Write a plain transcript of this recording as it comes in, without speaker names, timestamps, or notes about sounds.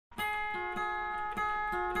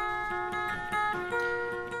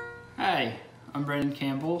Hi, I'm Brendan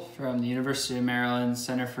Campbell from the University of Maryland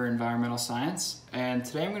Center for Environmental Science, and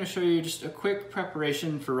today I'm going to show you just a quick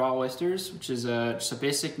preparation for raw oysters, which is just a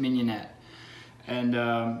basic mignonette.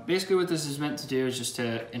 And basically what this is meant to do is just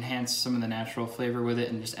to enhance some of the natural flavor with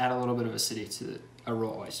it and just add a little bit of acidity to a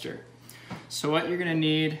raw oyster. So what you're going to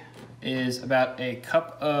need is about a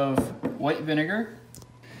cup of white vinegar.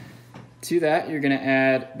 To that you're going to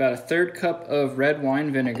add about a third cup of red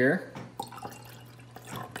wine vinegar,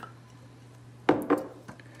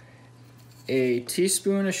 a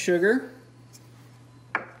teaspoon of sugar,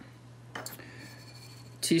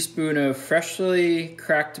 teaspoon of freshly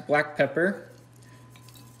cracked black pepper,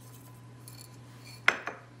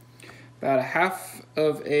 about a half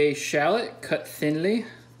of a shallot cut thinly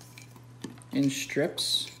in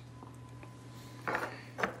strips,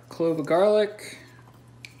 clove of garlic,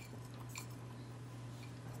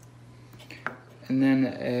 and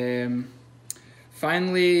then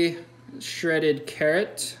finely shredded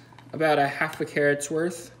carrot, about a half a carrot's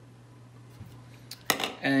worth,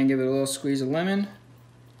 and give it a little squeeze of lemon,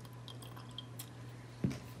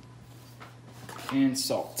 and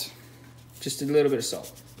salt, just a little bit of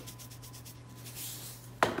salt.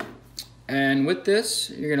 And with this,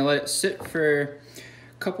 you're gonna let it sit for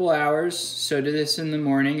a couple hours. So do this in the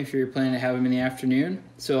morning if you're planning to have them in the afternoon,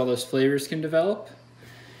 so all those flavors can develop,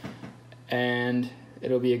 and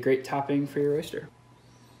it'll be a great topping for your oyster.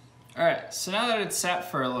 All right, so now that it's sat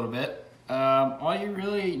for a little bit, all you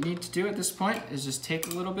really need to do at this point is just take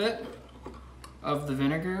a little bit of the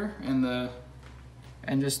vinegar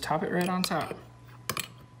and just top it right on top.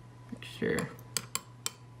 Make sure.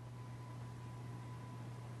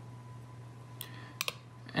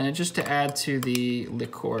 And just to add to the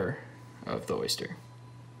liqueur of the oyster.